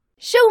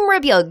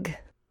Siomra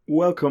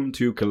Welcome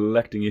to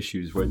Collecting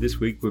Issues, where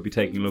this week we'll be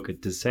taking a look at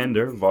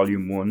Descender,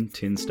 Volume 1,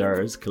 Tin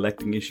Stars,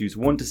 collecting issues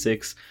 1 to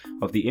 6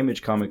 of the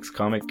Image Comics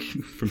comic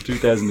from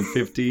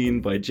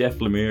 2015 by Jeff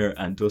Lemire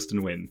and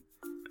Dustin Wynn.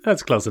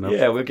 That's close enough.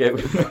 Yeah, we're going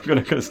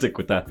to stick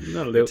with that.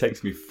 It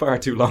takes me far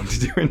too long to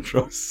do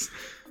intros.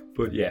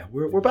 But yeah,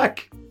 we're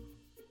back.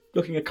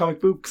 Looking at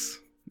comic books.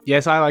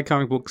 Yes, I like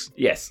comic books.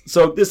 Yes.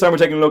 So this time we're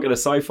taking a look at a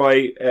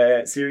sci-fi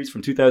series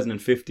from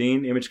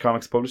 2015. Image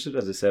Comics published it,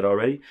 as I said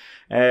already.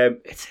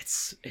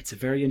 It's a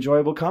very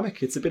enjoyable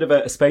comic. It's a bit of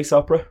a space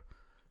opera.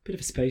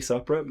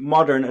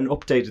 Modern and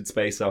updated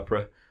space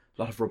opera.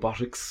 A lot of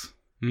robotics.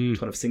 A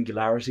ton of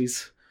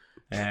singularities.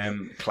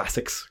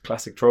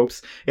 Classic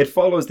tropes. It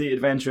follows the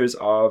adventures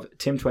of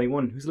Tim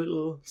 21, who's a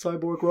little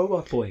cyborg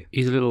robot boy.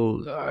 He's a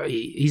little.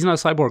 He's not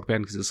a cyborg,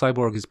 Ben, because a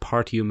cyborg is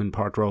part human,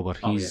 part robot.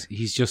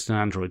 He's just an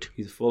android.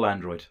 He's a full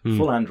android.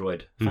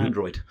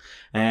 Fandroid.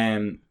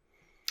 And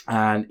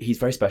he's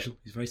very special.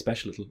 He's a very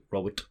special little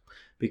robot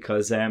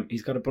because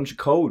he's got a bunch of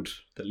code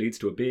that leads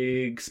to a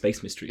big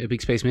space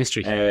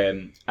mystery.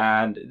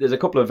 And there's a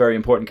couple of very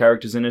important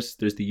characters in it.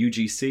 There's the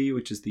UGC,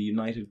 which is the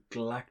United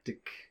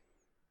Galactic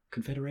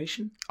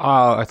Confederation?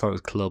 Oh, I thought it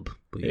was club,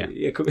 but yeah.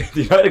 It could be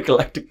the United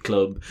Galactic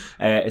Club.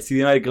 It's the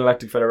United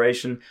Galactic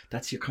Federation.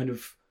 That's your kind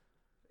of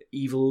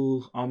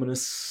evil,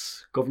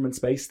 ominous government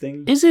space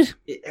thing. Is it?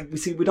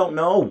 We don't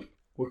know.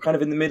 We're kind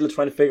of in the middle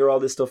trying to figure all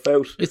this stuff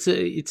out.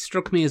 It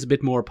struck me as a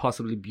bit more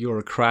possibly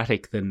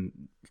bureaucratic than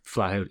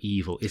flat out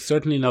evil. It's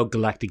certainly no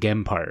galactic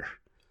empire.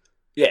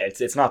 Yeah,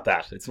 it's not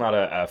that. It's not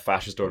a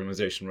fascist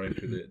organization running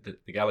through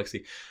the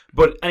galaxy.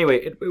 But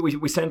anyway,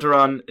 we center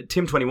on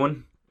Tim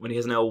 21. When he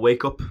has an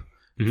wake up,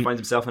 he finds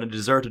himself on a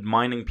deserted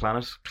mining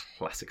planet.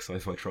 Classic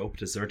sci-fi trope,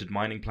 deserted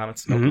mining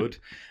planets, no good.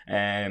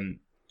 And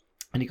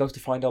he goes to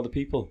find all the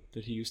people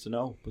that he used to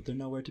know, but they're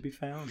nowhere to be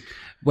found.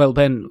 Well,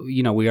 Ben,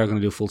 we are going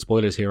to do full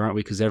spoilers here, aren't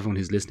we? Because everyone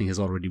who's listening has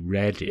already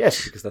read it.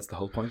 Yes, because that's the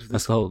whole point of this.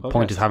 That's the whole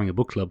point of having a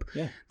book club.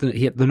 Yeah.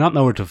 They're not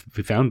nowhere to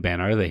be found, Ben,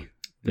 are they?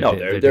 They're out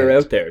there. They're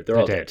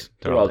all dead.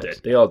 They're all dead.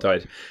 They all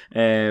died.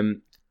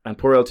 And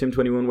poor old Tim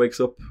 21 wakes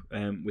up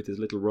with his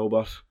little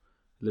robot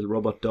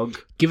dog.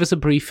 Give us a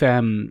brief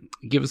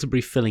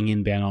filling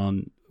in, Ben,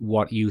 on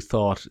what you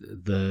thought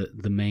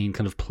the main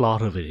kind of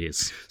plot of it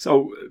is.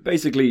 So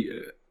basically,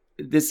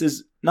 this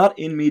is not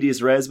in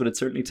medias res, but it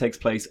certainly takes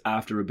place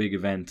after a big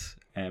event,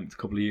 a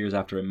couple of years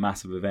after a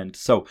massive event.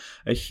 So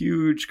a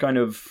huge kind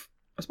of,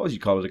 I suppose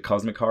you'd call it a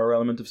cosmic horror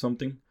element of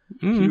something.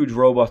 Huge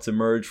robots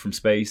emerge from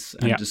space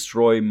and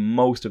destroy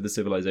most of the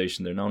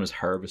civilization. They're known as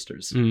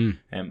harvesters. And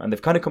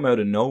they've kind of come out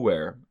of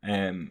nowhere.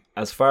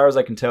 As far as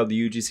I can tell,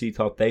 the UGC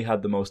thought they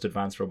had the most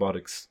advanced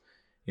robotics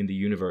in the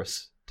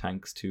universe,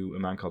 thanks to a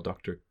man called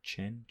Dr.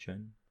 Chen.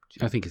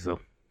 I think so.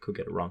 Could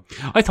get it wrong.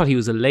 I thought he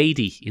was a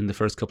lady in the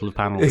first couple of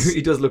panels.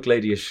 He does look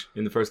ladyish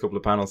in the first couple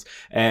of panels.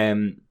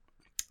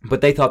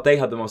 But they thought they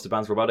had the most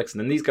advanced robotics, and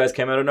then these guys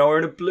came out of nowhere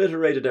and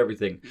obliterated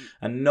everything.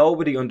 And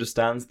nobody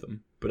understands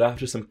them. But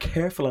after some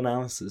careful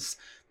analysis,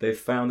 they've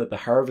found that the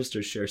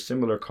harvesters share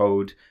similar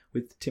code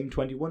with Tim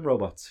 21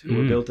 robots, who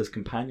were built as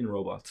companion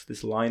robots.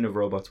 This line of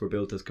robots were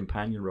built as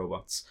companion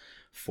robots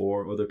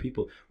for other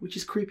people, which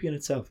is creepy in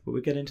itself, but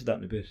we'll get into that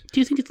in a bit. Do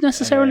you think it's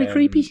necessarily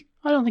creepy?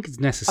 I don't think it's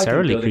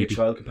necessarily creepy. I think a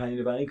child companion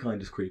of any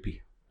kind is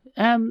creepy.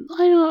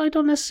 I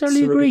don't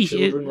necessarily agree.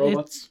 Children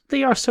robots?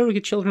 They are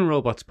surrogate children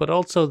robots, but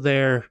also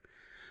they're...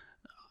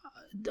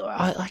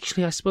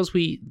 Actually, I suppose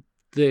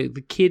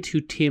the kid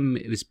who Tim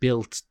was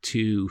built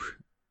to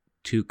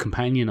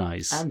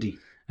companionize...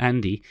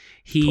 Andy,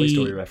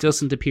 he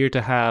doesn't appear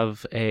to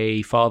have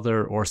a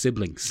father or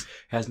siblings.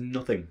 He has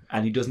nothing,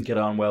 and he doesn't get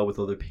on well with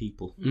other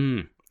people.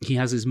 He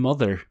has his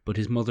mother, but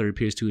his mother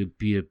appears to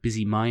be a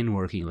busy mine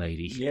working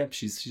lady. Yeah,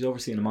 she's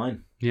overseeing a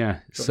mine. Yeah,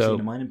 so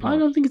I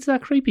don't think it's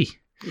that creepy.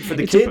 For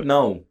the kid,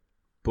 no.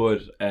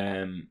 But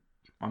I'm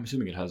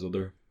assuming it has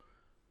other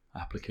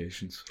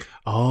applications.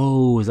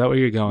 Oh, is that where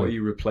you're going? Where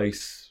you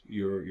replace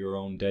your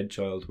own dead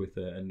child with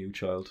a new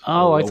child.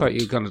 Oh, I thought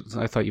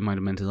you might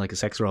have meant it like a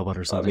sex robot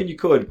or something. I mean, you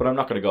could, but I'm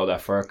not going to go that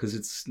far because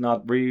it's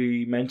not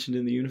really mentioned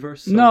in the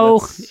universe. So no,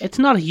 it's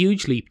not a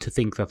huge leap to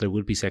think that there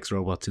would be sex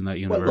robots in that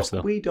universe,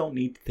 though. We don't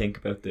need to think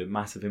about the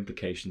massive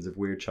implications of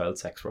weird child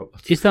sex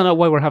robots. Is that not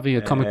why we're having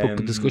a comic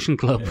book discussion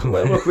club?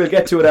 Well, look, we'll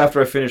get to it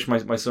after I finish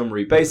my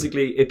summary.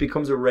 Basically, it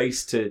becomes a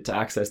race to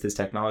access this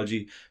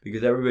technology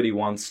because everybody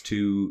wants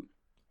to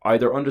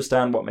either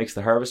understand what makes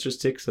the harvesters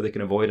tick so they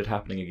can avoid it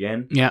happening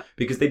again. Yeah.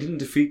 Because they didn't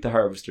defeat the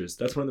harvesters.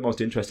 That's one of the most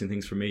interesting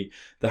things for me.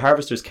 The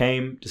harvesters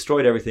came,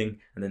 destroyed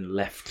everything, and then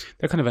left.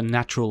 They're kind of a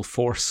natural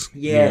force.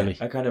 Yeah, really.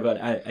 A kind of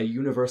a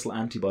universal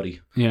antibody,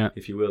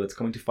 if you will. It's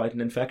coming to fight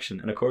an infection.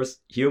 And of course,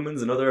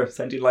 humans and other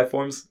sentient life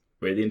forms,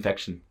 we're the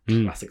infection.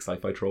 Classic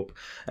sci-fi trope.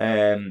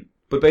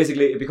 But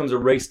basically, it becomes a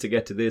race to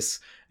get to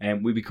this,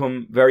 and we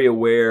become very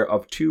aware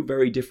of two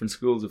very different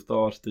schools of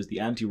thought. There's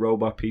the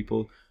anti-robot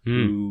people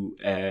who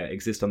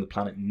exist on the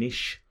planet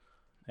Nish,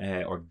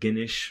 or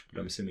Ginish, but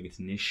I'm assuming it's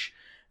Nish.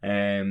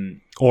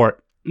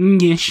 Or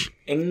English.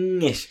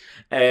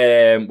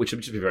 Which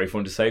would just be very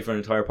fun to say for an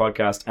entire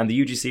podcast. And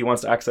the UGC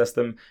wants to access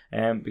them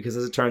because,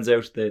 as it turns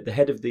out, the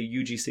head of the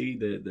UGC,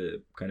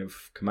 the kind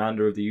of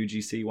commander of the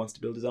UGC, wants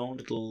to build his own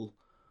little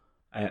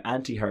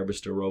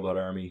anti-harvester robot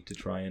army to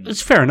try and...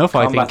 It's fair enough,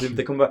 I think.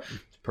 They combat.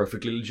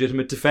 Perfectly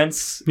legitimate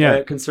defense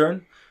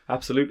concern.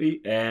 Absolutely.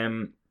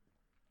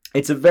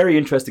 It's a very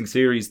interesting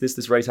series.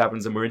 This race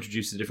happens and we're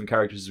introduced to different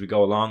characters as we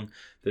go along.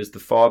 There's the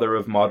father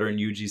of modern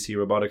UGC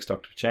robotics,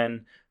 Dr.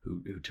 Chen,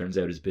 who turns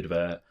out is a bit of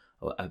a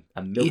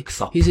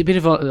milksop. He's a bit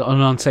of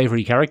an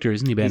unsavory character,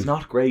 isn't he, Ben? He's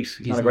not great.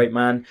 He's not a great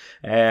man.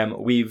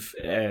 We've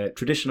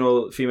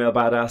traditional female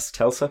badass,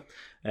 Telsa.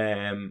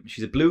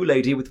 She's a blue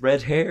lady with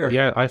red hair.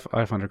 Yeah,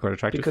 I find her quite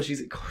attractive. Because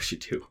she's... Of course you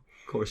do.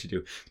 Of course you do.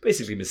 It's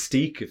basically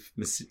Mystique, if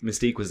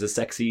Mystique was a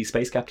sexy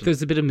space captain.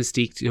 There's a bit of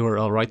Mystique to her,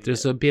 all right.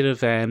 There's a bit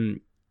of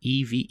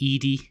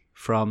Edie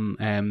from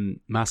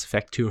Mass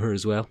Effect to her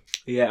as well.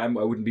 Yeah, I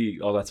wouldn't be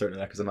all that certain of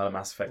that because I'm not a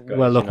Mass Effect guy.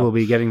 Well, look, we'll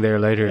be getting there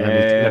later.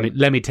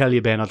 Let me tell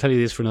you, Ben. I'll tell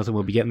you this for nothing.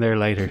 We'll be getting there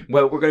later.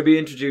 Well, we're going to be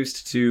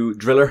introduced to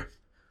Driller.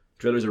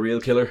 Driller's a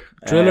real killer.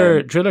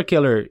 Driller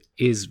Killer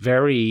is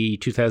very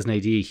 2000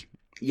 AD.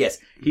 Yes,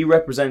 he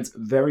represents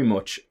very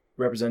much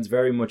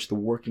the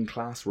working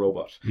class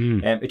robot.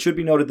 It should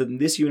be noted that in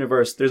this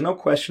universe, there's no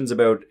questions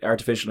about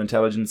artificial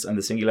intelligence and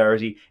the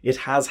singularity. It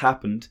has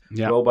happened.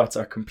 Yeah. Robots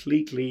are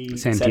completely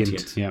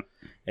sentient. Yeah.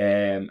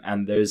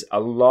 And there's a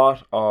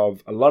lot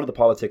of the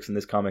politics in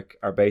this comic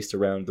are based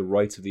around the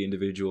rights of the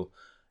individual,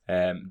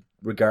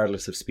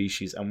 regardless of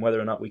species, and whether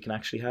or not we can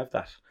actually have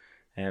that.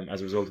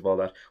 As a result of all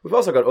that, we've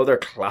also got other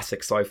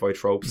classic sci-fi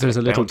tropes. There's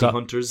a little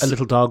hunters, a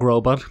little dog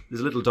robot.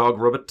 There's a little dog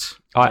robot.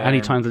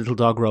 Anytime the little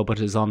dog robot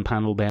is on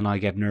panel, Ben, I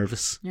get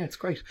nervous. Yeah, it's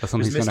great. That's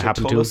something's going to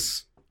happen to him.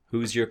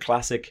 Who's your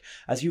classic?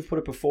 As you've put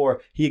it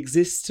before, he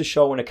exists to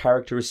show when a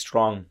character is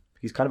strong.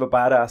 He's kind of a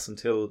badass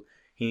until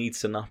he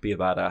needs to not be a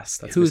badass.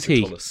 That's Who's Mr.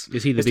 he? Tullis.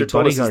 Is he the Mr. big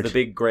Tullis bodyguard? Is the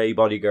big grey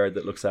bodyguard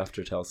that looks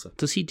after Telsa.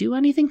 Does he do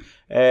anything?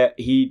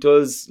 He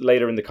does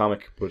later in the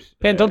comic, but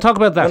Ben, don't talk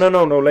about that.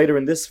 No. Later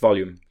in this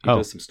volume, he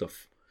does some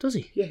stuff. Does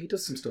he? Yeah, he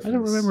does some stuff. I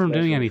don't remember him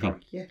doing anything.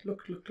 Comic. Yeah,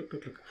 look.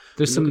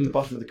 There's look at the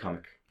bottom of the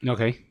comic.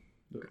 Okay.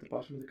 Look at the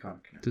bottom of the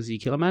comic. Now. Does he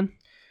kill a man?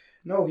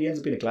 No, he ends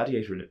up being a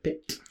gladiator in a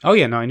pit. Oh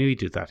yeah, no, I knew he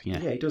did that. Yeah,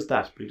 he does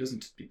that, but he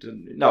doesn't.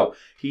 No,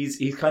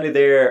 he's kind of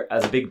there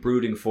as a big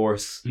brooding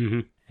force.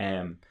 Mm-hmm.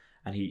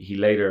 And he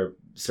later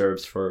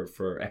serves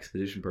for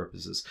exposition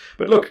purposes.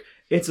 But look,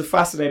 it's a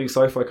fascinating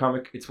sci-fi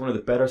comic. It's one of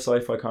the better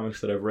sci-fi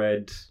comics that I've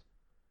read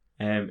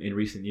in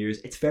recent years.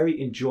 It's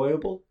very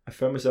enjoyable. I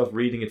found myself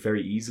reading it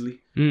very easily.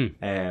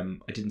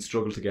 I didn't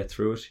struggle to get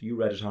through it. You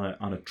read it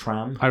on a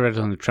tram. I read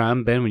it on a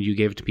tram, Ben, when you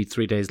gave it to me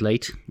 3 days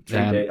late.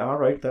 3 days. All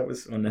right, that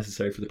was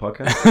unnecessary for the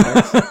podcast.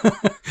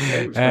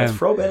 Let's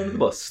throw Ben under the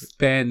bus.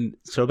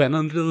 Throw Ben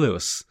under the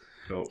Lewis.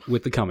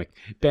 With the comic.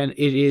 Ben,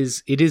 it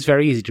is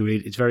very easy to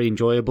read. It's very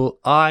enjoyable.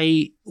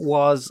 I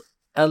was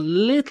a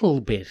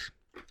little bit,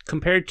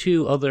 compared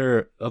to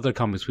other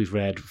comics we've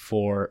read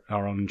for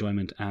our own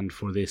enjoyment and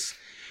for this,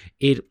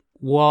 I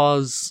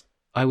was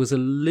a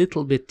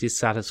little bit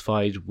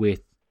dissatisfied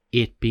with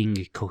it being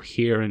a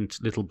coherent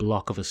little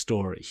block of a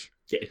story.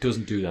 Yeah, it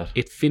doesn't do that.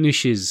 It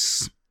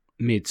finishes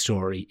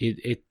mid-story.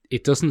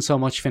 It doesn't so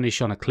much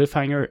finish on a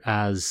cliffhanger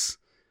as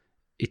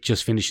it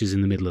just finishes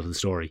in the middle of the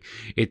story.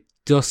 It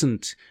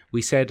doesn't...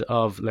 We said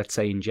of, let's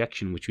say,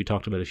 Injection, which we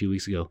talked about a few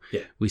weeks ago.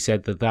 Yeah. We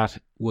said that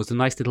was a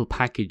nice little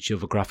package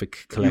of a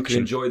graphic collection. You can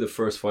enjoy the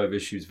first 5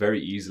 issues very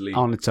easily.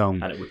 On its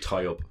own. And it would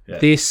tie up. Yeah.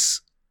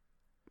 This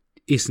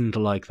isn't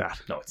like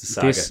that. No, it's a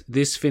saga.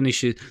 This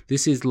finishes...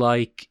 This is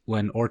like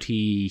when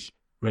RTÉ,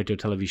 Radio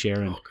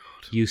Television,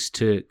 used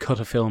to cut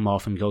a film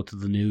off and go to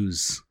the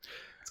news.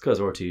 It's because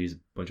RTÉ is a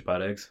bunch of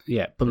bad eggs.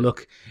 Yeah, but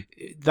look,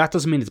 that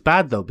doesn't mean it's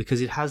bad, though, because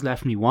it has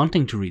left me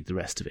wanting to read the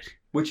rest of it.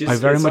 Which is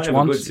a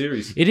good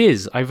series. It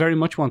is. I very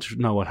much want to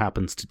know what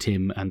happens to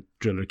Tim and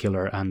Driller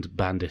Killer and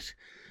Bandit.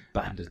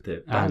 Bandit,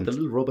 the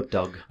little robot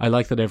dog. I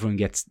like that everyone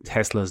gets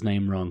Tesla's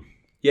name wrong.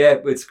 Yeah,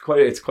 it's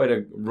quite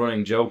a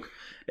running joke.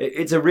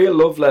 It's a real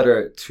love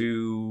letter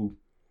to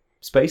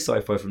space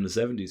sci-fi from the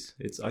 70s.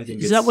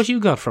 Is that what you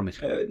got from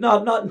it?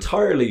 Not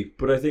entirely,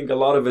 but I think a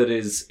lot of it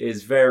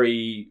is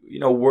very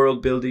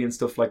world building and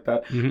stuff like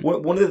that. Mm-hmm.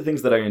 One of the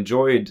things that I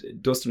enjoyed,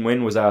 Dustin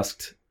Wynn was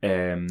asked.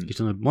 He's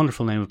done a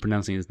wonderful job of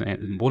pronouncing his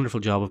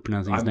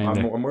name.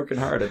 I'm working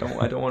hard. I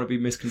don't want to be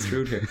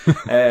misconstrued here.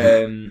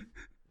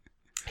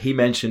 He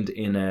mentioned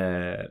in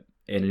an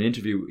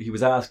interview, he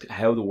was asked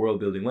how the world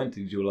building went.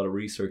 Did you do a lot of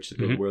research to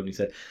build the world? And he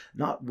said,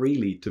 not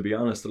really, to be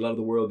honest. A lot of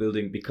the world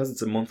building, because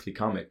it's a monthly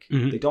comic,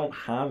 they don't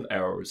have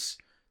hours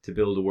to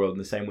build a world in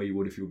the same way you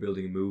would if you were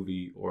building a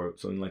movie or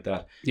something like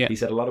that. Yeah. He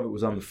said a lot of it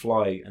was on the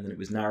fly, and then it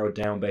was narrowed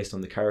down based on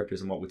the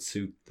characters and what would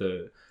suit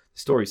the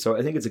story. So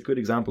I think it's a good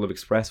example of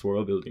express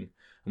world building,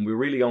 and we're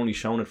really only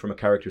shown it from a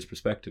character's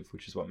perspective,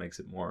 which is what makes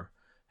it more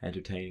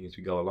entertaining as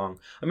we go along.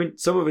 I mean,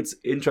 some of it's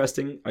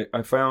interesting.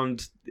 I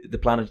found the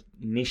planet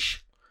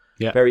Nish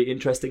Yeah. Very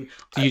interesting.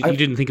 You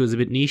didn't think it was a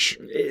bit niche?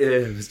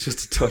 It was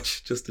just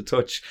a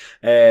touch.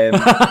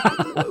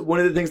 One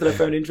of the things that I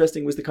found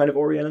interesting was the kind of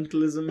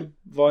Orientalism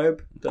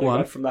vibe that I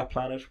got from that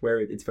planet, where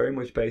it's very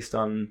much based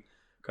on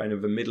kind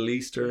of a Middle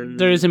Eastern.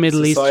 There is a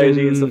Middle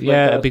Eastern,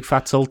 a big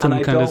fat sultan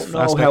kind of aspect.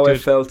 I don't know how I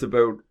felt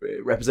about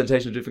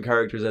representation of different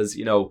characters as,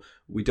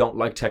 we don't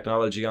like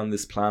technology on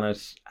this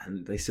planet,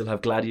 and they still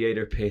have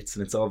gladiator pits,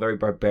 and it's all very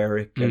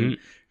barbaric and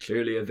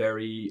clearly a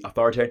very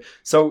authoritarian.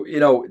 So,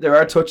 there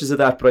are touches of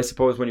that, but I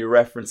suppose when you're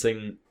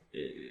referencing,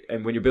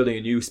 and when you're building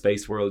a new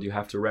space world, you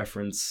have to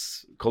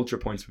reference culture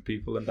points for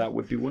people, and that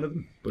would be one of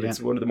them. But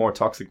it's one of the more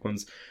toxic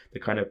ones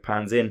that kind of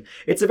pans in.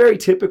 It's a very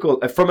typical,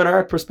 from an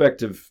art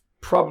perspective,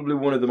 probably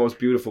one of the most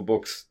beautiful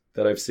books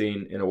that I've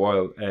seen in a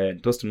while.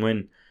 Dustin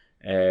Nguyen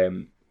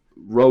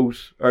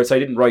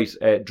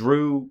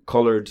drew,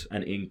 coloured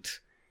and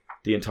inked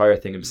the entire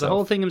thing himself. The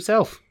whole thing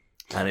himself.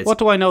 And what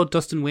do I know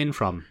Dustin Nguyen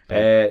from?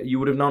 You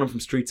would have known him from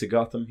Streets of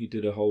Gotham. He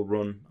did a whole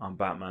run on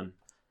Batman.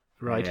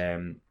 Right.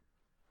 And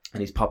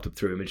he's popped up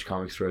through Image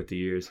Comics throughout the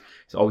years.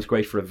 He's always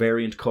great for a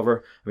variant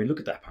cover. I mean, look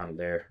at that panel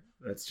there.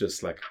 That's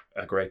just like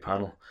a great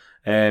panel.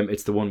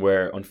 It's the one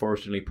where,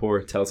 unfortunately,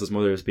 poor Telsa's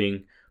mother is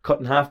being cut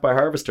in half by a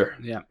harvester.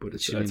 Yeah, but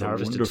it's a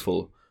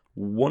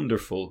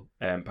wonderful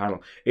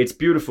panel. It's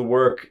beautiful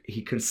work.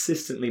 He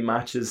consistently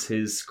matches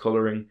his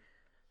colouring.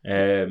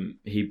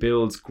 He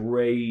builds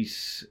great.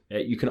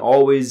 You can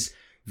always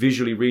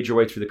visually read your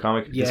way through the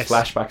comic. His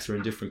flashbacks are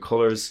in different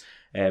colours.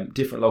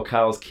 Different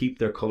locales keep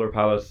their colour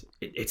palette.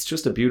 It's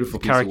just a beautiful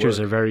piece characters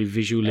of work. Are very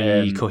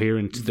visually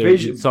coherent.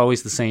 It's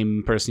always the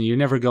same person. You're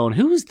never going,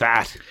 who's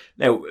that?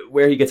 Now,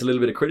 where he gets a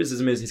little bit of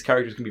criticism is his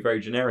characters can be very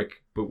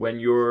generic. But when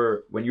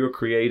you're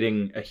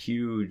creating a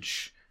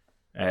huge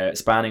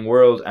spanning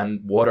world and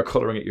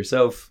watercolouring it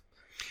yourself,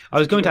 I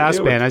was going to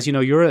ask Ben, as you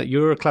know,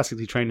 you're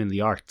classically trained in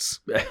the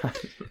arts.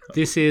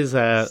 This is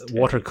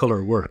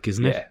watercolour work,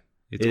 isn't it?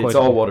 Yeah, it's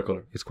all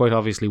watercolour. It's quite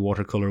obviously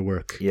watercolour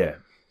work. Yeah,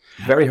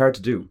 very hard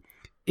to do.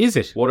 Is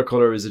it?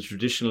 Watercolour is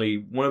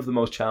traditionally one of the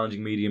most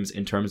challenging mediums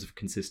in terms of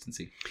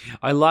consistency.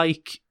 I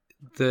like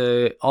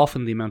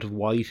often the amount of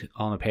white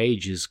on a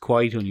page is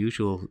quite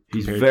unusual.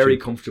 He's very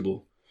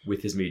comfortable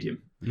with his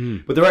medium.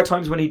 But there are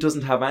times when he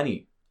doesn't have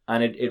any,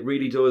 and it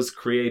really does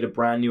create a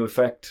brand new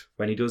effect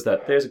when he does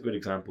that. There's a good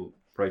example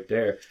right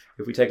there.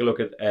 If we take a look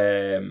at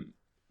Tim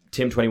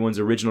 21's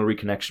original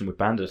reconnection with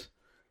Bandit,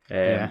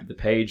 the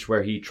page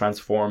where he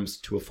transforms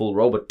to a full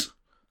robot,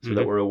 so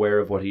that we're aware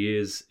of what he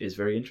is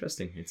very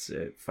interesting. It's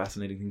a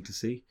fascinating thing to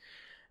see.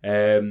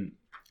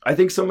 I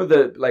think some of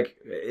the,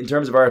 in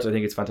terms of art, I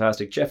think it's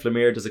fantastic. Jeff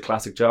Lemire does a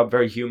classic job.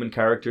 Very human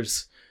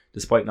characters,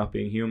 despite not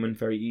being human.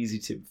 Very easy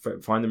to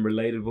find them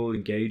relatable,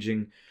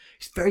 engaging.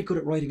 He's very good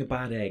at writing a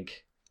bad egg.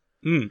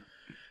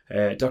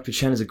 Dr.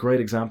 Chen is a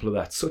great example of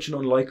that. Such an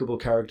unlikable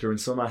character in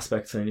some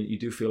aspects, and you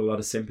do feel a lot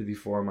of sympathy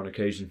for him on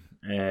occasion.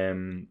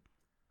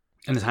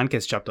 And his hand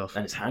gets chopped off.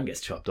 That's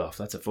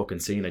a fucking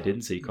scene I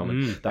didn't see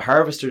coming. The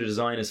Harvester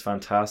design is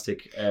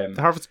fantastic. The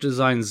Harvester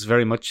designs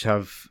very much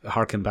have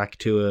harkened back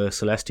to a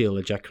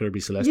Jack Kirby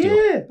Celestial.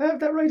 Yeah, I have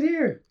that right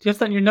here. Do you have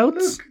that in your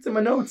notes? Look, it's in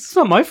my notes. It's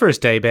not my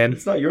first day, Ben.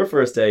 It's not your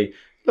first day.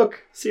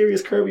 Look,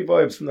 serious Kirby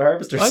vibes from the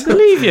Harvesters. I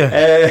believe you.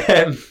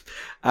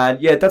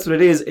 And yeah, that's what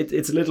it is.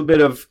 It's a little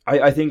bit of,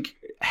 I think,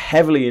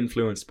 heavily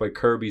influenced by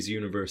Kirby's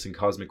universe and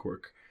cosmic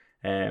work.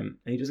 And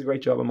he does a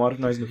great job of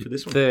modernising it for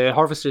this one. The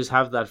Harvesters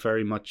have that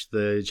very much,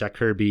 the Jack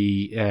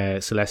Kirby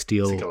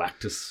Celestial. It's a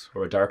Galactus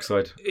or a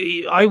Darkseid.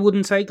 I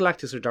wouldn't say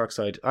Galactus or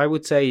Darkseid. I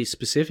would say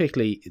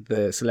specifically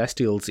the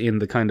Celestials in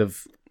the kind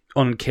of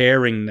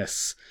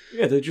uncaringness.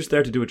 Yeah, they're just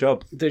there to do a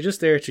job. They're just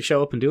there to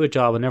show up and do a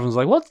job, and everyone's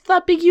like, what's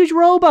that big huge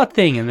robot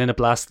thing? And then it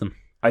blasts them.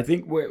 I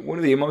think one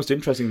of the most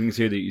interesting things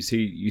here that you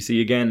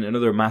see again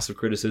another massive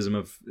criticism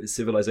of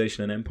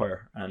civilization and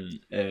empire, and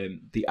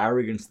the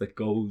arrogance that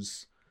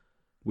goes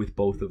with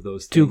both of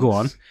those things. Do go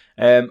on.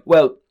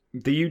 Well,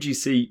 the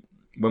UGC,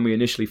 when we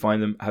initially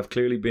find them, have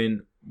clearly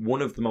been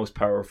one of the most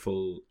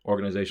powerful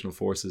organizational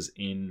forces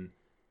in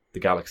the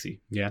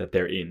galaxy that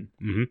they're in.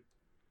 Mm-hmm.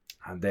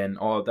 And then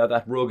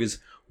that rug is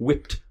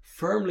whipped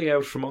firmly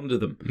out from under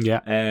them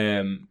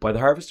by the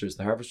Harvesters.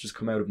 The Harvesters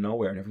come out of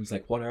nowhere, and everyone's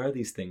like, what are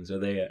these things? Are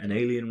they an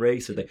alien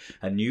race? Are they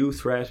a new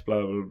threat?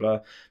 Blah, blah, blah.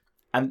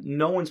 And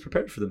no one's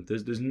prepared for them.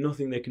 There's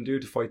nothing they can do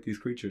to fight these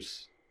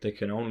creatures. They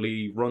can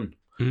only run.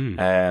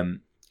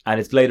 And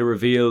it's later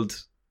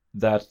revealed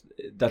that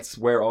that's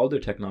where all their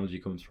technology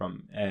comes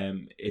from.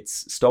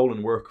 It's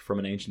stolen work from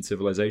an ancient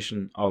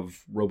civilization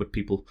of robot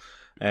people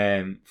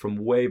from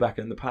way back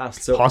in the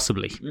past. So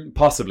Possibly.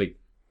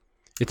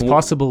 It's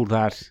possible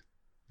that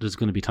there's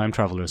going to be time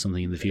travel or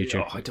something in the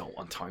future. I don't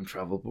want time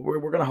travel, but we're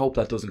going to hope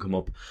that doesn't come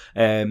up.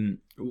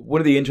 One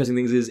of the interesting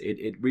things is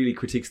it really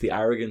critiques the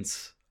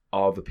arrogance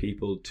of a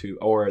people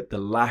or the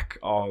lack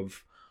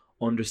of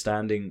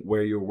understanding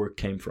where your work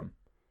came from.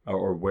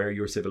 or where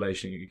your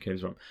civilization came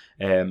from.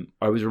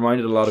 I was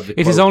reminded a lot of the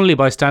It quote. is only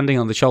by standing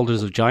on the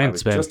shoulders of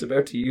giants, Ben. I was just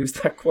about to use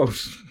that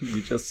quote.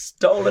 You just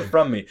stole it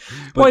from me.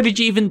 But, why did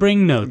you even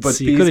bring notes? But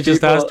You could have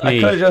just asked me.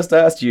 I could have just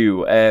asked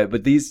you.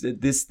 But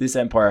this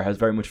empire has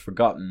very much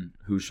forgotten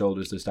whose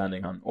shoulders they're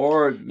standing on,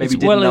 or maybe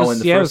didn't know in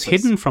the first place. It was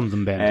hidden from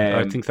them, Ben.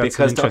 I think that's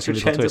because an interesting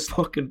Dr. Chen's twist. a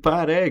fucking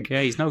bad egg.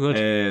 Yeah, he's no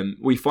good.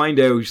 We find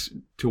out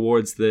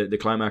towards the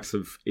climax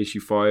of issue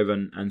 5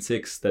 and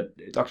 6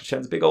 that Dr.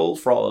 Chen's a big old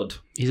fraud.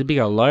 He's a big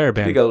old liar,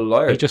 Ben. Big old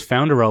liar. He just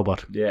found a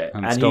robot. Yeah,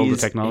 and stole the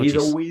technologies.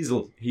 He's a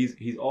weasel.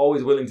 He's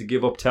always willing to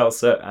give up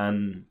Telsa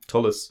and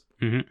Tullus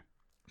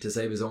to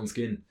save his own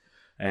skin.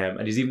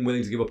 And he's even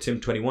willing to give up Tim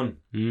 21.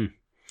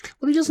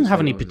 Well, he doesn't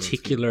have any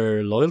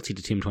particular loyalty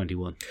to Tim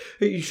 21.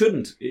 He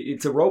shouldn't.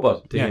 It's a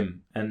robot to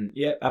him. And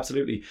yeah,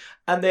 absolutely.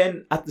 And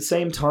then at the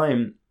same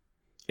time,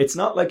 it's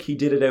not like he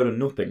did it out of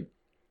nothing.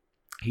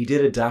 He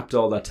did adapt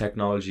all that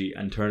technology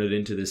and turn it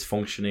into this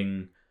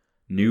functioning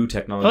new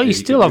technology. Oh, he's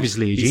still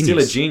obviously a genius. He's still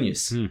a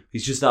genius.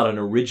 He's just not an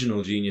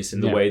original genius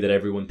in the way that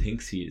everyone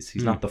thinks he is.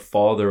 He's not the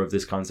father of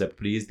this concept,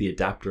 but he is the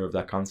adapter of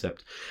that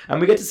concept. And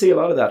we get to see a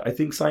lot of that. I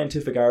think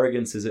scientific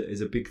arrogance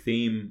is a big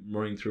theme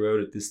running throughout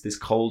it. This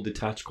cold,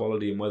 detached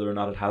quality, and whether or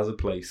not it has a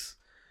place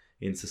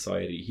in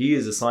society. He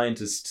is a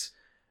scientist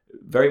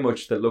very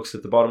much that looks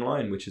at the bottom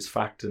line, which is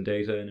fact and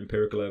data and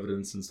empirical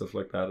evidence and stuff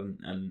like that,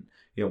 and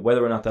you know,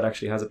 whether or not that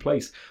actually has a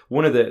place.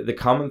 One of the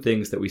common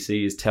things that we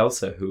see is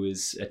Telsa, who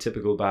is a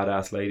typical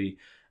badass lady,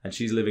 and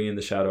she's living in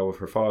the shadow of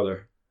her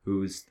father,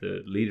 who is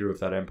the leader of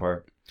that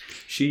empire.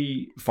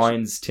 She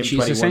finds Tim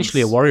 21's... She's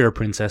essentially a warrior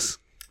princess.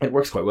 It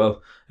works quite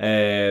well.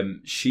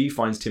 She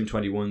finds Tim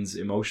 21's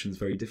emotions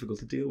very difficult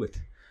to deal with.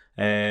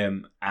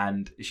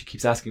 And she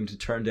keeps asking him to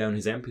turn down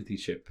his empathy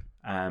chip.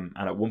 And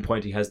at one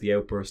point he has the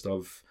outburst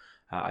of,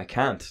 I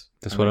can't.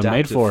 That's what I'm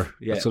made for.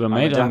 Yeah, that's what I'm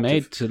made. I'm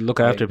made to look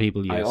after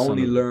people. I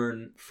only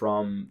learn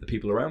from the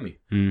people around me.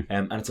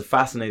 And it's a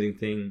fascinating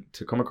thing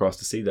to come across,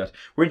 to see that.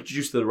 We're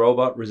introduced to the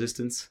robot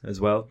resistance as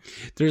well.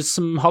 There's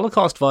some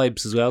Holocaust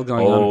vibes as well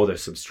going on. Oh,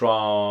 there's some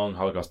strong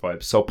Holocaust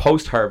vibes. So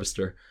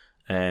post-Harvester,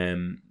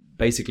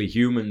 basically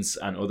humans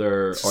and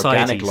other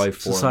organic life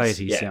forms.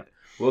 Societies, yeah.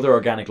 Other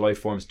organic life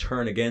forms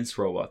turn against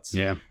robots.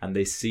 Yeah. And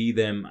they see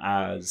them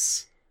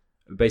as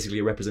basically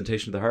a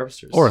representation of the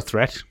harvesters. Or a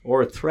threat.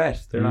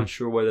 They're not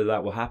sure whether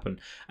that will happen.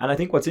 And I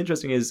think what's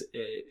interesting is,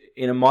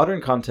 in a modern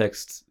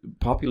context,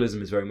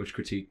 populism is very much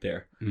critiqued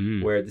there,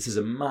 where this is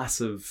a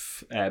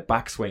massive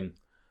backswing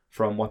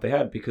from what they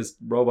had, because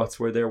robots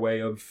were their way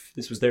of,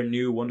 this was their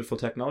new wonderful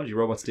technology.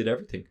 Robots did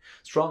everything.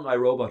 Strong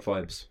iRobot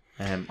vibes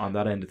on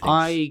that end of things.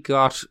 I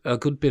got a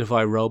good bit of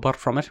iRobot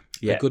from it.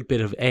 Yeah. A good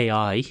bit of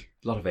AI. A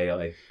lot of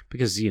AI.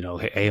 Because, you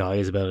know, AI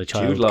is about a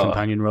child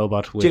companion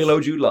robot. With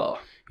Jude Law.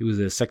 He was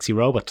a sexy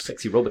robot.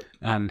 Sexy robot.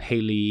 And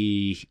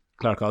Haley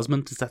Clark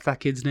Osment, is that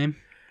kid's name?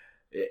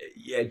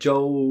 Yeah,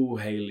 Joe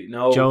Haley.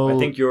 No, I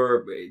think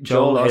you're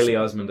Joel Haley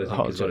Osment, I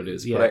think is what it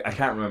is. Yeah. But I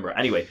can't remember.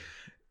 Anyway.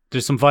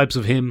 There's some vibes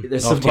of him.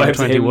 There's some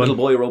vibes of him, little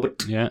boy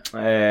robot. Yeah.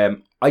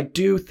 I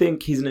do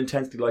think he's an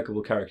intensely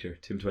likable character,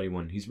 Tim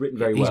 21. He's written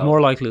very well. He's more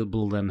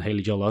likable than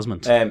Haley Joel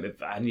Osment.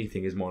 If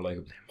anything is more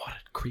likable. What a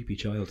creepy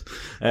child.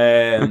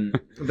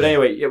 But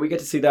anyway, yeah, we get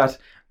to see that.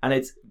 And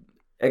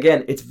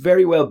it's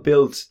very well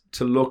built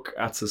to look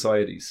at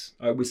societies.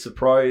 I was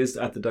surprised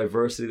at the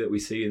diversity that we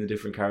see in the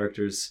different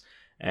characters.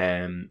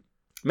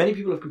 Many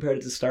people have compared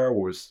it to Star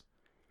Wars,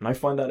 and I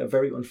find that a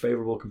very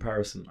unfavourable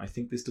comparison. I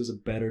think this does a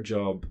better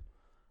job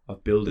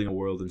of building a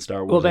world in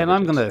Star Wars. Well, then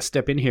I'm going to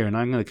step in here and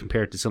I'm going to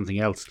compare it to something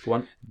else. Go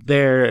on.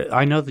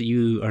 I know that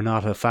you are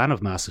not a fan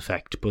of Mass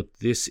Effect, but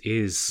this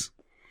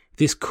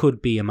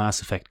could be a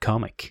Mass Effect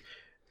comic.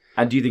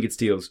 And do you think it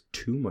steals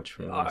too much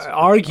from Mass Effect?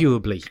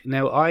 Arguably.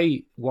 Now,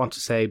 I want to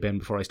say, Ben,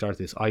 before I start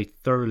this, I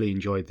thoroughly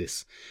enjoyed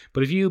this.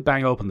 But if you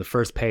bang open the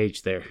first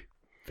page there,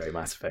 very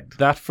Mass Effect.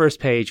 That first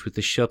page with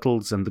the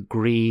shuttles and the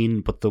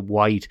green, but the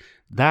white,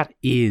 that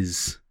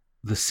is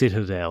the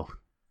Citadel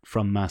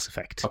from Mass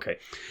Effect. Okay.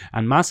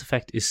 And Mass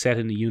Effect is set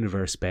in a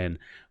universe, Ben,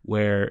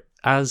 where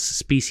as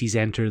species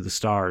enter the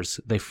stars,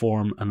 they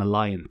form an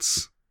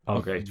alliance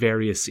of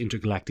various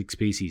intergalactic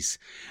species,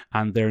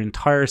 and their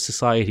entire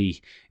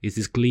society is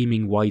this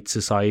gleaming white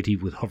society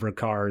with hover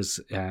cars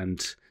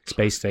and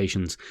space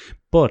stations,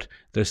 but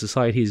their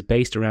society is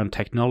based around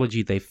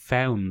technology they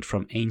found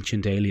from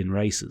ancient alien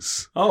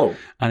races.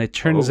 And it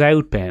turns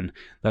out, Ben,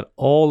 that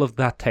all of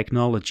that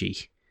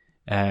technology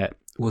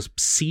was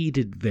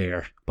seeded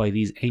there by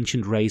these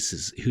ancient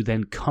races, who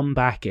then come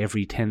back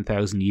every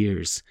 10,000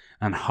 years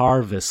and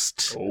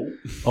harvest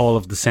all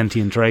of the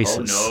sentient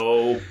races.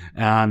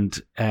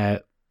 And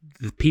the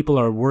people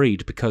are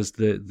worried because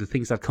the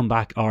things that come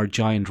back are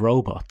giant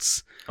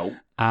robots.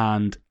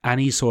 And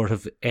any sort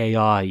of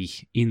AI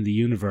in the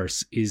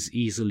universe is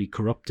easily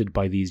corrupted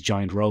by these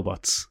giant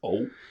robots.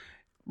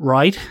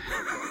 Right?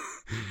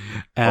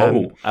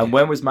 And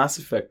when was Mass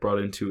Effect brought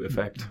into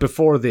effect?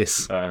 Before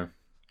this.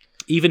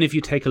 Even if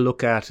you take a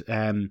look at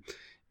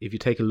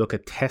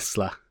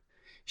Tesla,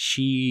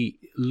 she's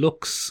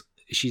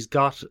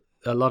got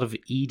a lot of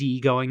Edie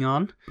going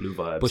on. Blue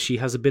vibes. But she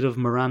has a bit of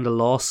Miranda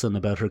Lawson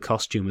about her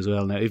costume as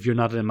well. Now, if you're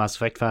not a Mass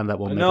Effect fan, that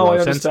won't make a lot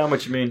of sense. No, I understand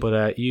what you mean.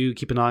 But you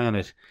keep an eye on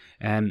it.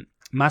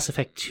 Mass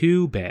Effect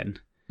 2, Ben,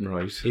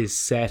 is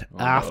set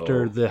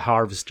after the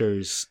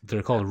Harvesters.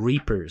 They're called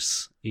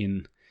Reapers.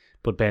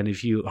 But Ben,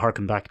 if you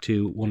harken back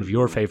to one of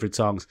your favourite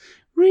songs,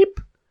 Reap,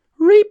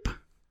 Reap,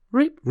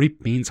 Reap.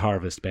 Reap means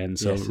harvest, Ben.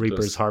 So yes,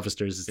 Reapers,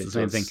 Harvesters, it's the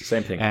same thing.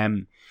 Same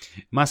thing.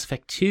 Mass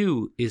Effect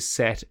 2 is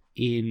set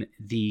in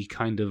the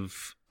kind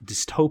of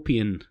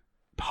dystopian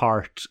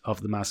part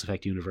of the Mass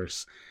Effect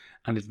universe.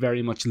 And it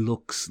very much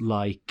looks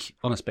like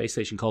on a space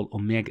station called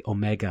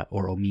Omega,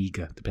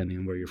 depending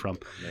on where you're from.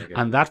 Omega.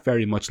 And that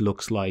very much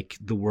looks like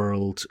the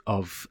world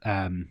of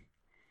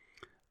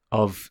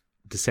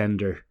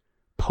Descender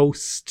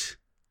post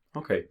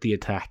the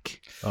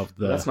attack of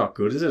the... That's not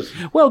good, is it?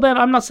 Well, Ben,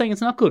 I'm not saying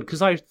it's not good,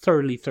 because I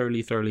thoroughly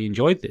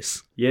enjoyed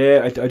this.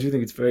 Yeah, I do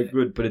think it's very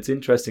good, but it's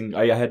interesting.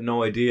 I had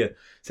no idea.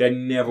 See, I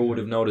never would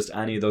have noticed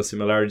any of those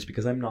similarities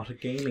because I'm not a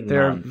gaming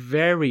They're man.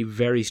 very,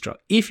 very strong.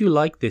 If you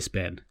like this,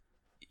 Ben,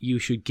 you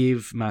should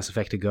give Mass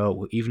Effect a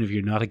go, even if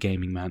you're not a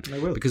gaming man. I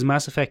will. Because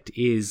Mass Effect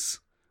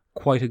is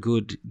quite a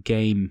good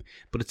game,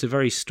 but it's a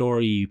very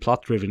story,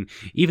 plot-driven.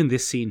 Even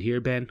this scene here,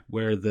 Ben,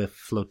 where the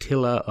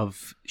flotilla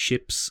of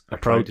ships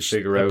approach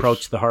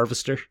the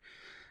Harvester.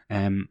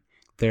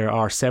 There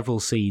are several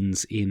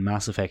scenes in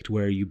Mass Effect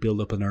where you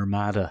build up an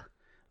armada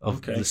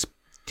of the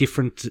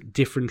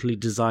differently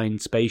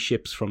designed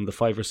spaceships from the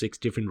 5 or 6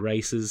 different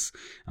races,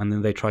 and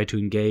then they try to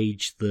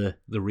engage the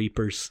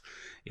Reapers.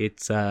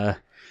 It's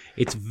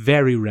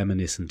very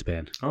reminiscent,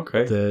 Ben.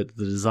 Okay. The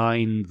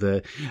design,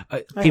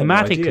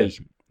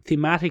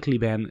 thematically,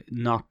 Ben,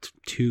 not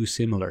too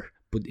similar.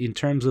 But in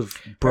terms of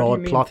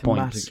broad plot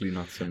points, thematically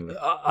not similar?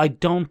 I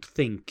don't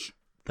think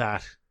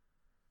that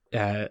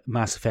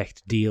Mass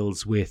Effect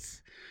deals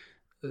with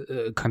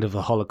kind of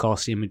a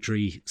Holocaust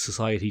imagery,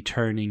 society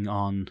turning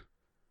on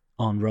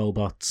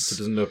robots. So it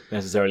doesn't look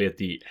necessarily at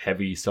the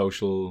heavy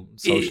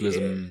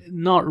socialism.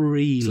 Not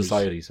really.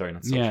 Society, sorry,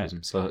 not socialism.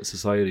 Yeah. So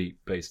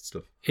society-based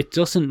stuff. It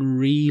doesn't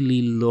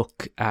really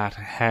look at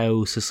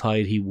how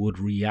society would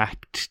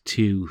react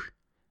to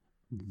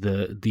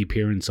the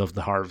appearance of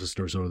the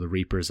Harvesters or the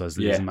Reapers, as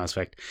it is in Mass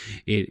Effect.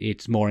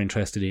 It's more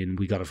interested in,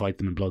 we got to fight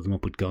them and blow them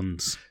up with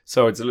guns.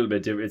 So it's a little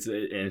bit different. It's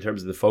in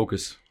terms of the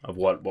focus of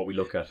what we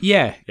look at.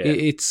 Yeah.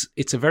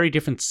 It's a very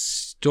different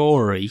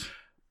story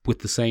with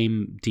the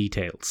same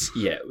details.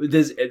 Yeah,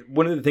 there's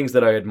one of the things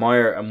that I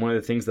admire, and one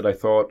of the things that I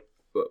thought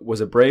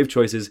was a brave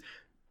choice is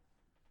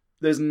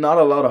there's not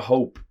a lot of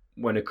hope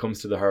when it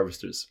comes to the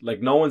Harvesters.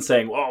 Like, no one's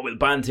saying, "Oh, we'll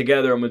band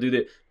together and we'll do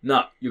that."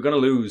 No, you're gonna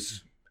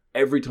lose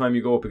every time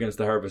you go up against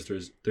the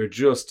Harvesters. They're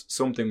just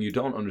something you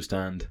don't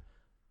understand,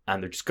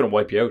 and they're just gonna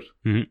wipe you out.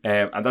 Mm-hmm.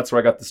 And that's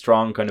where I got the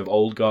strong kind of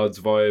old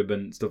gods vibe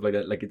and stuff like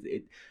that. Like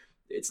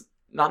it's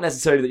not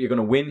necessarily that you're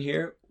gonna win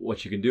here.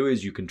 What you can do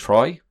is you can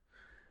try,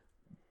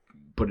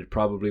 but it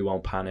probably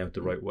won't pan out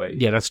the right way.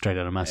 Yeah, that's straight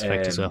out of Mass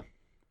Effect as well.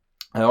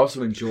 I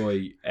also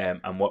enjoy,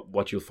 and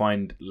what you'll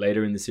find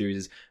later in the series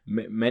is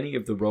many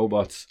of the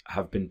robots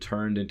have been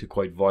turned into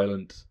quite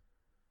violent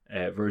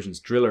versions.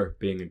 Driller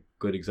being a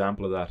good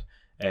example of that.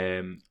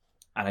 And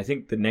I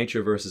think the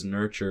nature versus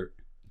nurture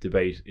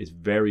debate is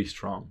very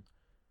strong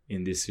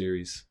in this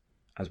series,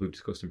 as we've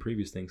discussed in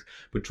previous things.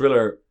 But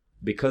Driller,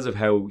 because of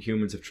how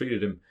humans have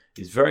treated him,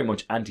 is very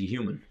much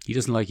anti-human. He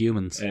doesn't like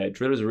humans.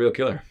 Driller's a real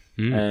killer.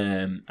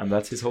 And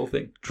that's his whole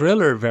thing.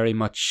 Driller, very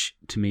much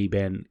to me,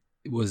 Ben,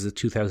 was a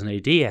 2000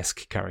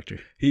 AD-esque character.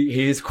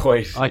 He is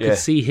quite... I could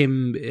see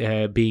him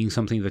being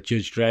something that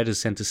Judge Dredd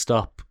is sent to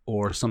stop,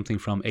 or something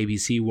from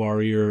ABC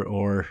Warrior,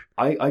 or...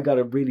 I got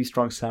a really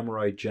strong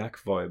Samurai Jack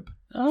vibe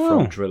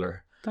from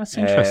Driller. That's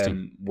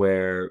interesting.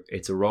 Where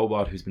it's a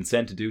robot who's been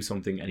sent to do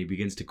something and he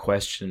begins to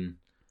question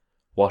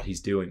what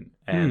he's doing.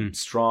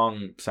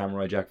 Strong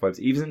Samurai Jack vibes,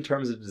 even in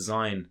terms of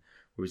design,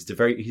 where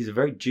he's a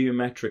very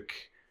geometric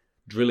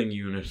drilling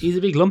unit. He's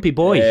a big lumpy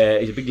boy.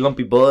 He's a big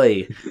lumpy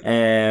boy.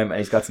 And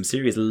he's got some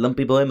serious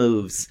lumpy boy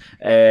moves.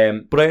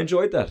 But I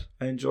enjoyed that.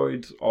 I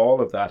enjoyed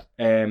all of that.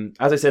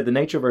 As I said, the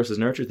nature versus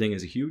nurture thing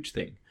is a huge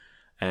thing.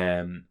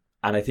 And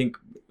I think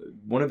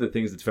one of the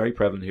things that's very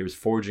prevalent here is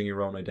forging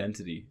your own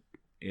identity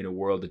in a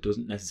world that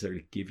doesn't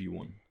necessarily give you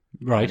one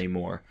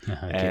anymore.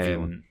 Give you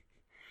one.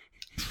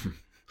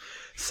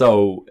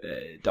 So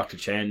Dr.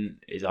 Chen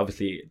is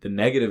obviously the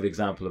negative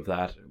example of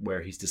that,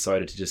 where he's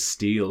decided to just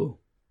steal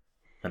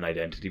an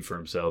identity for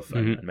himself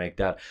and make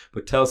that.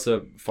 But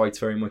Telsa fights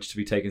very much to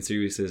be taken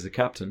seriously as a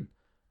captain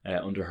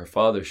under her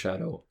father's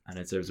shadow, and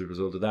it's as a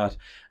result of that.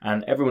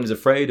 And everyone is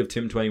afraid of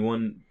Tim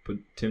 21, but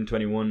Tim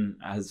 21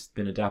 has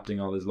been adapting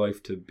all his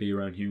life to be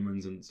around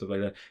humans and stuff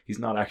like that. He's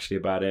not actually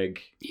a bad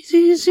egg.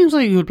 He seems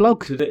like a good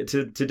bloke. To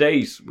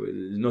date,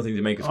 there's nothing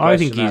to make us question I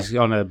think he's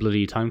on a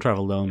bloody time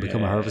travel though and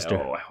become a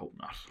harvester. Oh, I hope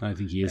not. I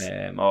think he is.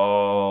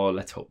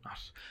 Let's hope not.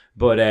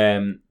 But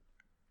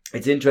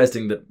it's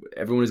interesting that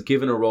everyone is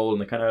given a role and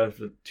they kind of have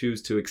to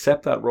choose to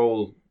accept that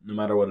role no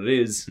matter what it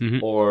is,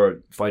 or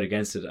fight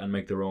against it and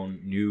make their own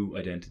new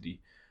identity.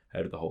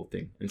 out of the whole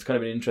thing. And it's kind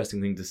of an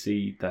interesting thing to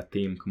see that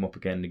theme come up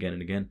again and again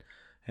and again.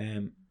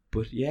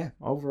 But yeah,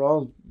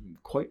 overall,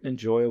 quite an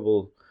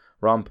enjoyable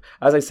romp.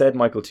 As I said,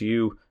 Michael, to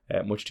you,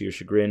 much to your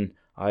chagrin,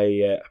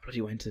 I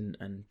bloody went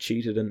and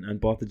cheated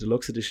and bought the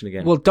deluxe edition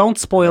again. Well, don't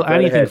spoil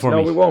anything for me.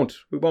 No, we won't.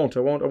 I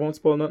won't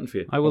spoil nothing for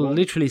you. I will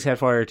literally set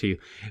fire to you.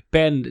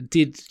 Ben,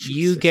 did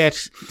you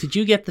get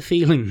the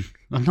feeling?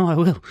 Oh, no, I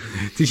will.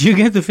 Did you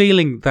get the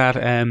feeling that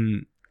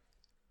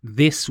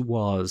this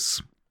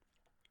was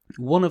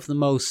one of the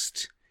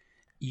most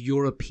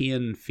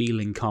European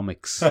feeling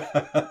comics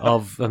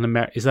of an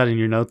American? Is that in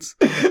your notes?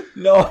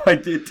 No,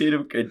 it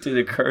did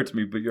occur to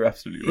me, but you're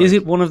absolutely right. Is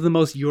it one of the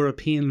most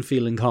European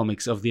feeling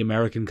comics of the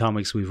American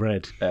comics we've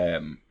read?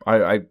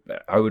 I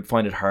would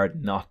find it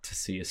hard not to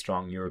see a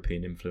strong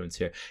European influence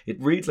here.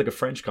 It reads like a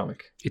French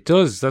comic. It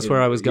does. That's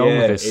where I was going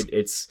with this.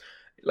 It's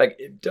like,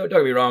 don't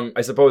get me wrong,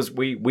 I suppose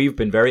we've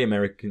been very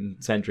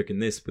American-centric in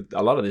this, but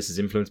a lot of this is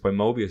influenced by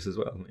Mobius as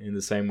well, in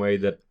the same way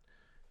that,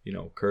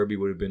 Kirby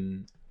would have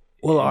been...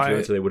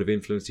 they would have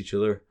influenced each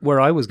other. Where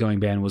I was going,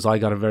 Ben, was I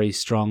got a very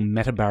strong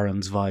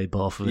Metabarons vibe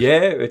off of it.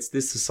 Yeah, it's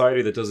this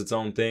society that does its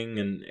own thing,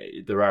 and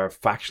there are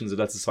factions of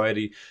that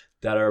society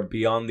that are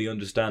beyond the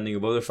understanding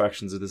of other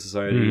factions of the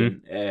society.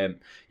 Mm-hmm. And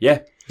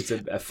it's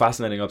a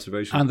fascinating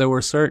observation. And there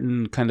were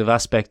certain kind of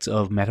aspects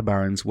of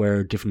Metabarons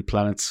where different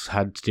planets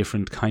had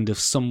different kind of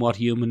somewhat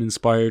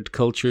human-inspired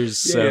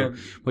cultures. Yeah. So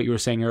what you were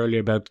saying earlier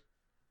about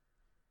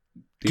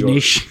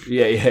Ganesh.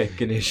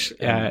 Ganesh.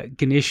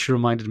 Ganesh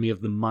reminded me of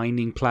the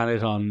mining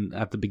planet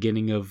at the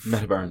beginning of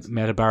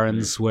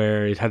Metabarons,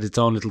 where it had its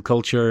own little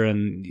culture,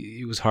 and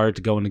it was hard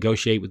to go and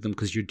negotiate with them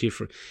because you're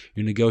different.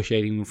 You're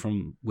negotiating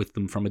with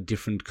them from a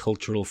different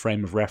cultural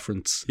frame of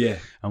reference. Yeah.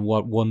 And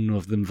what one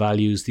of them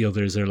values, the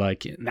others are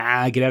like,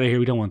 nah, get out of here.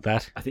 We don't want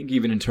that. I think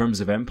even in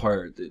terms of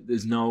empire,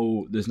 there's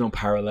no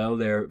parallel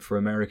there for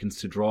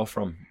Americans to draw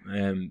from.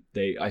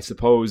 I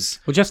suppose.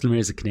 Well, Jeff Lemire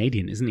is a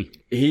Canadian, isn't he?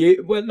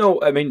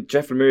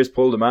 Jeff Lemire's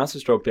pulled a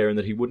masterstroke there in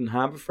that he wouldn't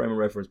have a frame of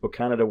reference, but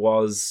Canada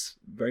was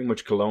very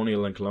much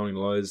colonial and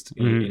colonialized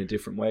in a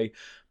different way.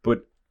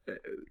 But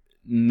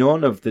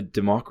none of the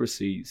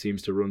democracy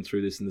seems to run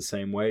through this in the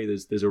same way.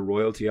 There's a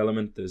royalty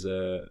element, there's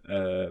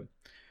a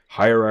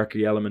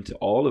hierarchy element to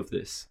all of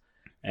this.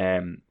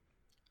 And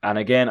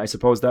again, I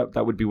suppose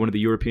that would be one of the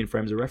European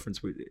frames of reference.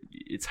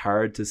 It's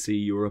hard to see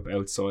Europe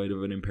outside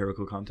of an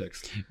empirical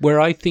context. Where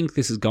I think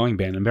this is going,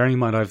 Ben, and bearing in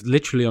mind I've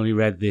literally only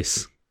read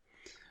this.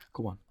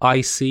 Go on.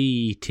 I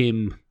see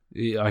Tim.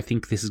 I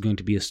think this is going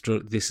to be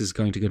this is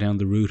going to go down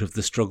the route of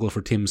the struggle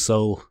for Tim's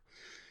soul.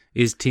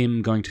 Is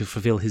Tim going to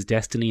fulfill his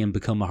destiny and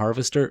become a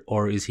harvester,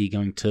 or is he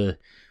going to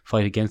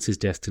fight against his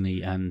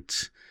destiny and,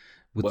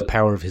 with the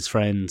power of his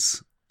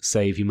friends,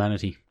 save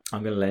humanity?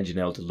 I'm going to lend you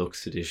now to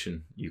Deluxe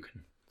Edition. You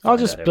can.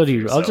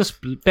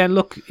 Ben,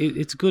 look,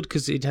 it's good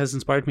because it has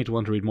inspired me to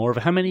want to read more of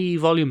it. How many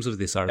volumes of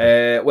this are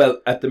there? Well,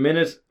 at the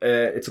minute,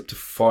 it's up to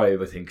 5,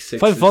 I think.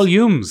 5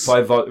 volumes?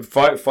 5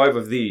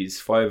 of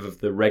these, 5 of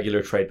the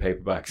regular trade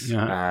paperbacks,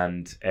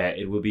 and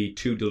it will be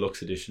 2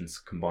 deluxe editions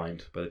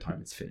combined by the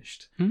time it's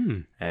finished. So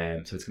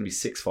it's going to be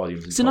 6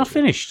 volumes. Is it not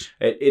finished?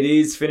 It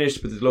is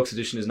finished, but the deluxe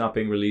edition is not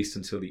being released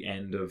until the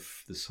end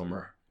of the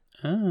summer.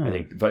 I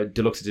think, but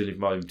deluxe edition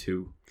volume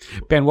 2.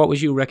 Ben, what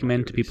would you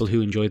recommend to people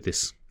who enjoyed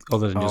this?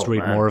 Other than just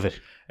read more of it.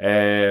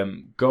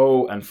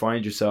 Go and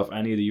find yourself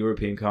any of the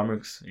European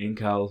comics.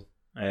 Incal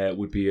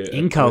would be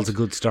Incal's a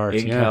good start.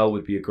 Incal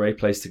would be a great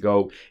place to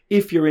go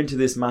if you're into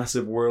this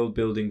massive world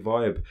building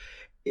vibe.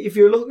 If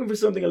you're looking for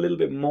something a little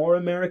bit more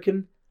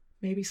American,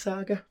 maybe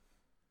Saga.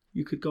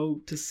 You could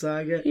go to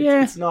Saga.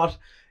 Yeah. It's not.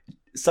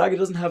 Saga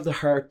doesn't have the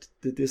heart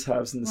that this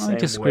has in the same way. I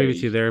disagree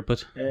with you there,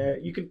 but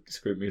you can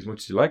disagree with me as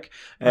much as you like.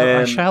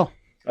 I shall.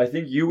 I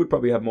think you would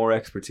probably have more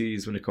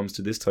expertise when it comes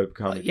to this type of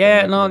comic.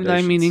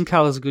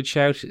 Incal is a good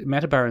shout.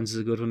 Metabarons is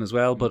a good one as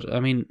well. But I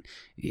mean,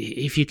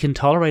 if you can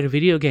tolerate a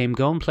video game,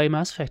 go and play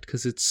Mass Effect,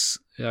 because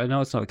I know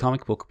it's not a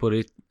comic book, but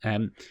it's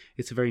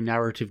a very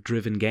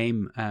narrative-driven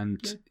game,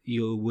 and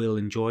you will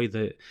enjoy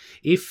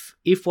if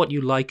what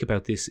you like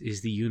about this is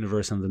the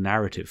universe and the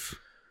narrative.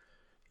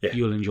 Yeah.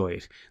 You'll enjoy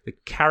it. The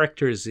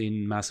characters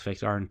in Mass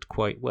Effect aren't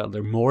quite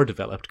they're more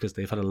developed because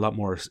they've had a lot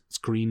more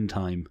screen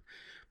time.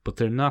 But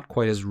they're not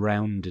quite as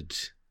rounded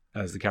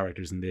as the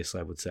characters in this,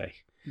 I would say.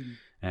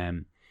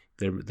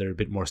 They're a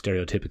bit more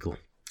stereotypical.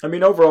 I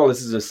mean, overall,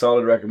 this is a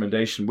solid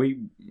recommendation.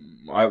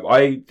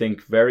 I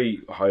think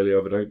very highly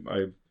of it.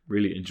 I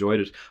really enjoyed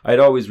it. I'd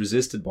always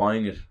resisted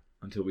buying it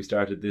until we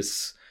started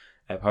this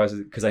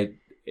because I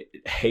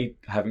hate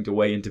having to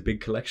weigh into big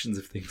collections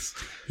of things.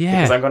 Yeah.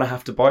 Because I'm going to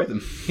have to buy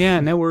them. Yeah,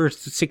 now we're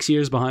 6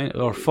 years behind,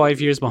 or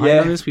 5 years behind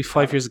on this. We've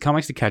 5 years of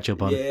comics to catch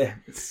up on. Yeah,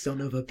 son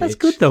of a bitch. That's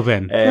good though,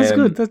 Ben. That's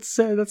good. That's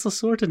all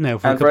sorted now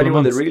for a couple of months. And for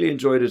anyone that really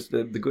enjoyed it,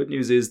 the good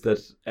news is that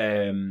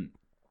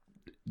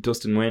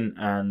Dustin Nguyen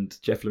and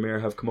Jeff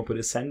Lemire have come up with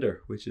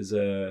Ascender, which is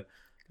a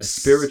a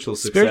spiritual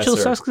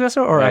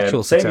successor or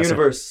actual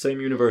successor?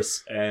 Same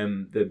universe.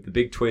 The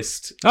big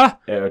twist.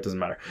 It doesn't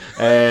matter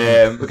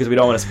because we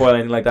don't want to spoil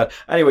anything like that.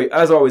 Anyway,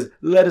 as always,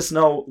 let us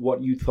know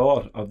what you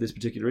thought of this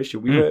particular issue.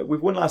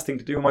 We've one last thing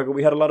to do, Michael.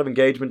 We had a lot of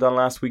engagement on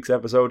last week's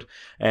episode.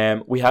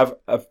 We have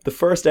the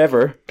first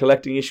ever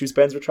Collecting Issues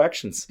Ben's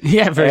retractions.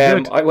 Yeah,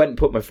 very good. I went and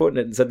put my foot in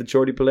it and said that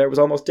Jordi Belair was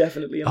almost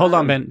definitely a Hold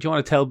on, Ben. Do you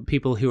want to tell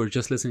people who are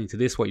just listening to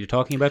this what you're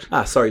talking about?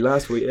 Sorry.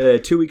 Last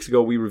week, 2 weeks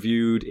ago, we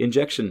reviewed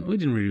Injection. We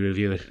didn't really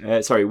review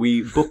it.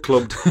 We book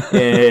clubbed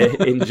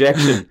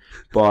Injection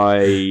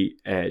by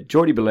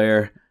Jordi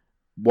Belair,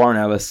 Warren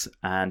Ellis,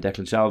 and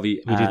Declan Shalvey.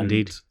 We did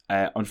indeed.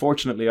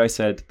 Unfortunately, I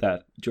said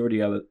that Jordi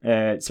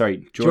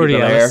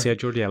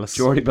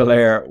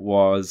Belair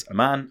was a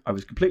man. I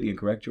was completely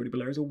incorrect. Jordi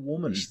Belair is a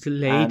woman. She's a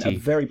lady. And a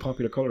very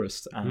popular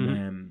colorist.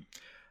 And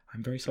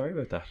I'm very sorry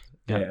about that.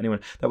 Anyway,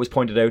 that was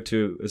pointed out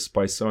to us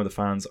by some of the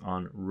fans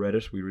on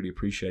Reddit. We really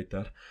appreciate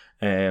that.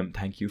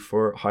 Thank you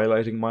for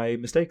highlighting my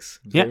mistakes.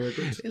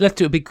 Let's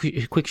do a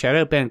big quick shout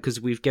out, Ben,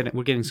 because we're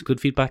getting some good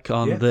feedback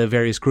on the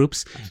various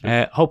groups.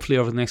 Hopefully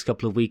over the next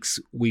couple of weeks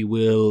we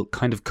will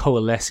kind of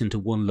coalesce into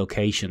one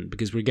location,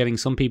 because we're getting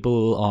some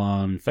people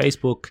on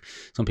Facebook,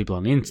 some people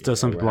on Insta,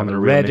 some people on the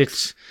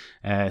Reddit.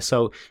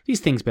 So these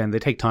things, Ben, they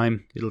take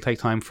time. It'll take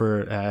time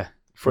for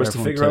us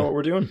to figure out what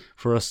we're doing.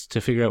 For us to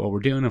figure out what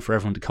we're doing and for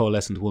everyone to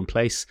coalesce into one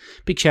place.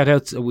 Big shout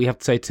out, we have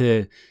to say,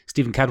 to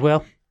Stephen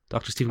Cadwell.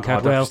 Dr. Stephen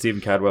Cadwell. Dr.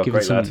 Stephen Cadwell,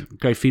 great lad.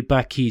 Great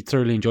feedback. He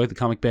thoroughly enjoyed the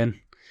comic, Ben.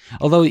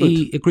 Although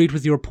he agreed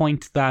with your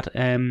point that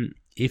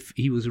if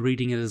he was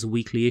reading it as a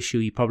weekly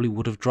issue, he probably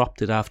would have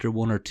dropped it after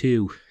one or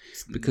two.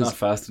 Because not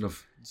fast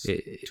enough.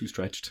 It's too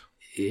stretched.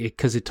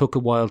 Because it took a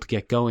while to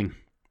get going.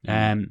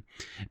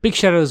 Big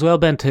shout out as well,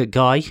 Ben, to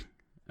Guy,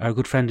 our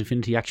good friend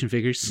Infinity Action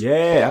Figures.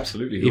 Yeah,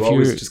 absolutely. Who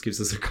always just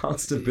gives us a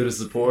constant bit of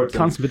support.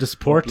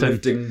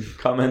 Uplifting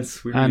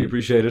comments. We really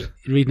appreciate it.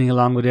 Reading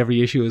along with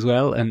every issue as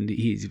well. And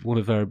he's one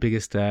of our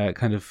biggest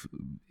kind of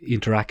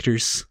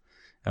interactors.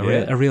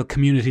 A real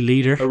community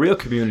leader. A real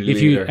community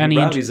leader. He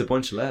rallies a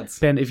bunch of lads.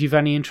 Ben, if you've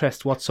any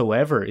interest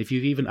whatsoever, if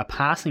you've even a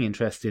passing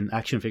interest in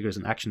action figures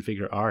and action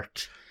figure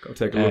art, go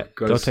take a look.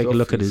 Go take a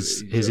look at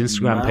his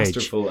Instagram page.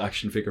 Masterful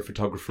action figure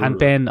photographer. And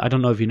Ben, I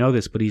don't know if you know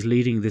this, but he's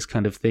leading this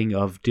kind of thing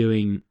of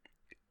doing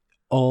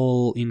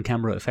all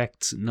in-camera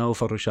effects, no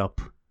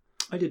Photoshop.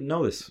 I didn't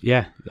know this.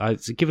 Yeah,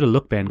 give it a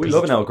look, Ben. We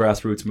love an old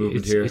grassroots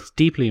movement here. It's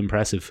deeply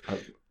impressive.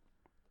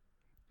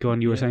 Go on,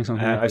 you were saying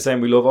something. I was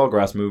saying we love all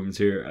grassroots movements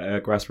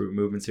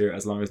here,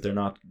 as long as they're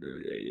not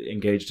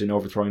engaged in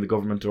overthrowing the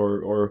government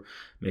or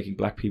making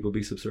black people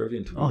be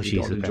subservient. We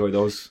don't enjoy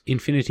those.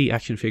 Infinity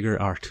Action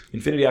Figure Art.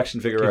 Infinity Action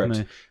Figure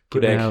Art.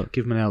 Good egg.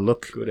 Give him a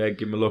look. Good egg,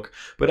 give him a look.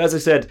 But as I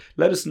said,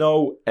 let us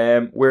know.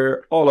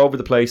 We're all over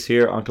the place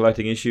here on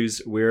Collecting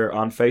Issues. We're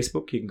on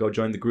Facebook. You can go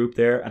join the group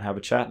there and have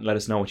a chat and let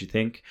us know what you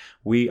think.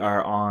 We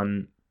are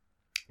on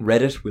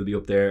Reddit. We'll be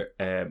up there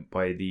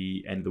by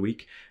the end of the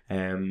week.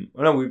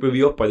 We'll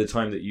be up by the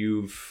time that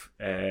you've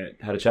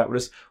had a chat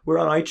with us. We're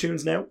on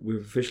iTunes now.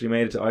 We've officially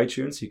made it to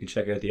iTunes, so you can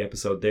check out the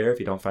episode there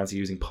if you don't fancy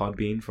using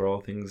Podbean for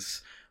all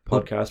things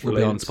podcast related. We'll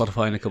be on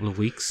Spotify in a couple of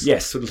weeks.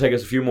 Yes, so it'll take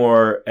us a few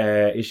more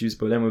issues,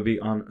 but then we'll be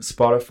on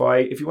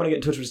Spotify. If you want to get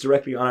in touch with us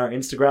directly on our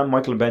Instagram,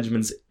 Michael and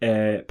Benjamin's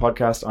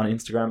podcast on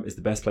Instagram is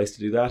the best place to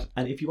do that.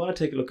 And if you want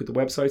to take a look at the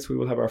websites, we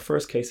will have our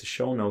first case of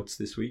show notes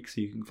this week,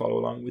 so you can follow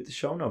along with the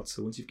show notes.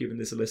 So once you've given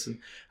this a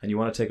listen and you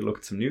want to take a look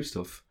at some new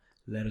stuff,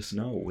 let us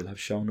know. We'll have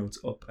show notes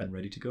up and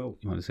ready to go.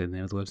 You want to say the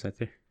name of the website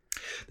there?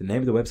 The name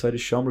of the website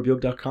is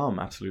SeanRebuke.com.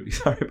 Absolutely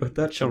sorry about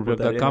that.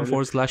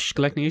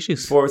 SeanRebuke.com/collecting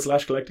issues.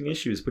 /collecting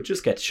issues. But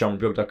just get to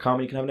SeanRebuke.com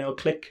and you can have an old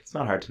click. It's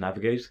not hard to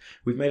navigate.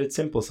 We've made it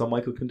simple so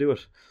Michael can do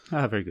it.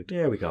 Very good.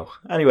 There we go.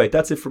 Anyway,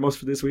 that's it from us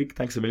for this week.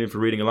 Thanks a million for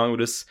reading along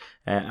with us.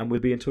 And we'll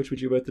be in touch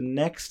with you about the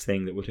next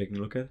thing that we're taking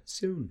a look at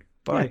soon.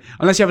 Bye. Yeah.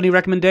 Unless you have any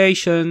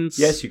recommendations.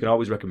 Yes, you can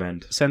always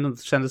recommend. Send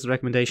us the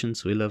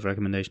recommendations. We love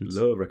recommendations.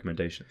 Love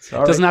recommendations.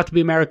 It doesn't have to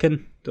be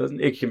American.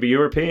 It can be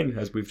European,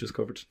 as we've just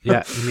covered.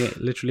 Yeah,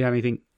 literally anything.